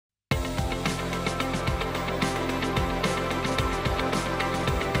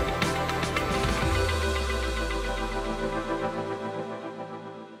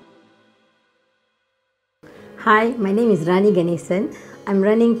Hi, my name is Rani Ganesan. I'm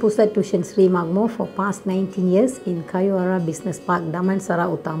running Pusat Tuisyen Sri Makmur for past 19 years in Kayuara Business Park, Damansara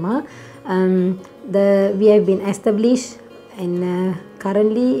Utama. We have been established and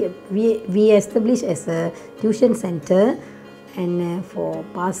currently we established as a tuition center, and for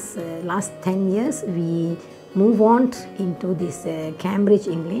last 10 years we move on into this Cambridge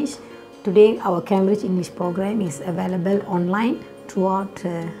English. Today our Cambridge English program is available online throughout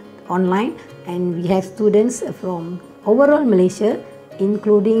online, and we have students from overall Malaysia,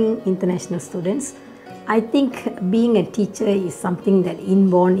 including international students. I think being a teacher is something that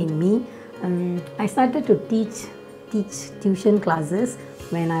inborn in me. I started to teach tuition classes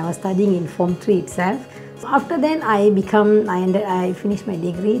when I was studying in Form 3 itself. So after then I finished my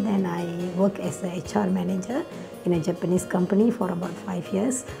degree. Then I worked as a HR manager in a Japanese company for about 5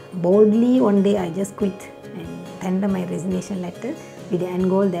 years. Boldly one day I just quit and tender my resignation letter with the end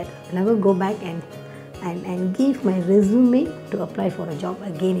goal that I never go back and give my resume to apply for a job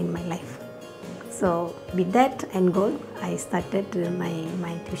again in my life. So with that end goal, I started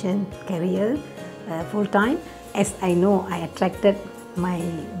my tuition career full time. As I know, I attracted my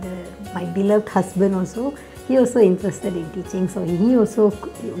beloved husband also. He also interested in teaching, so he also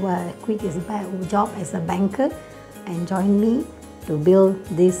quit his job as a banker and joined me to build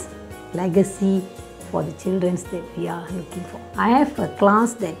this legacy for the children that we are looking for. I have a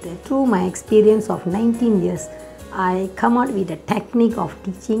class that through my experience of 19 years, I come out with a technique of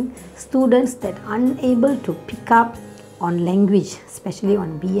teaching students that are unable to pick up on language, especially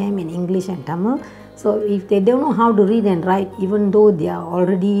on BM in English and Tamil. So if they don't know how to read and write, even though they are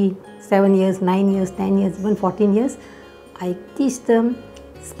already 7 years, 9 years, 10 years, even 14 years, I teach them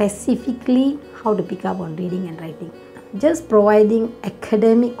specifically how to pick up on reading and writing. Just providing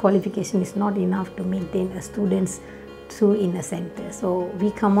academic qualification is not enough to maintain a student's through in a center. So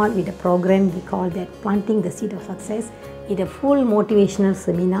we come out with a program we call that Planting the Seed of Success. It's a full motivational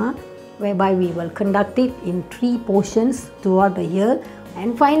seminar whereby we will conduct it in 3 portions throughout the year,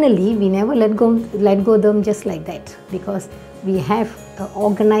 and finally we never let go them just like that, because we have an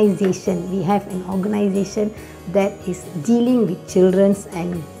organization. We have an organization that is dealing with children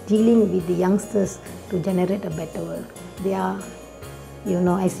and dealing with the youngsters to generate a better world. They are,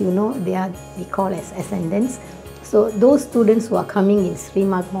 as you know, we call as Ascendance. So those students who are coming in Sri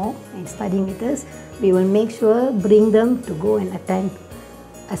Makmur and studying with us, we will make sure bring them to go and attend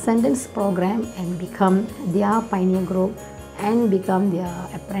Ascendance program and become their pioneer group and become their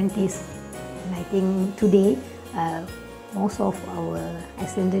apprentice. And I think today most of our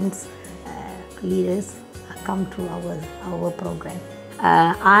Ascendance leaders come through our program.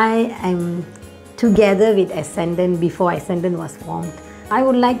 I am together with Ascendance before Ascendance was formed. I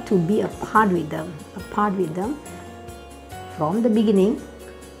would like to be a part with them from the beginning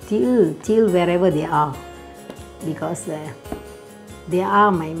till wherever they are, because they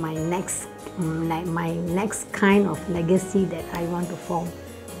are my next kind of legacy that I want to form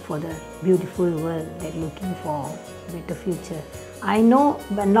for the beautiful world that looking for a better future. I know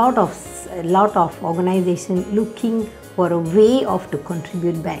a lot of organizations looking for a way of to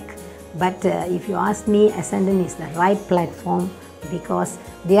contribute back, but if you ask me, Ascendance is the right platform, because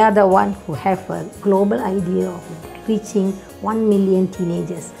they are the one who have a global idea of reaching 1 million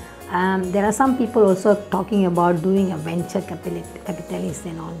teenagers. There are some people also talking about doing a venture capitalist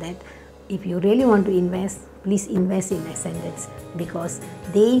and all that. If you really want to invest, please invest in Ascendance, because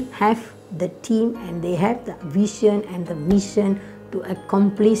they have the team and they have the vision and the mission to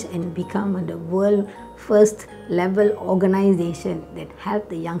accomplish and become the world first level organization that help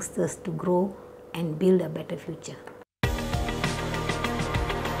the youngsters to grow and build a better future.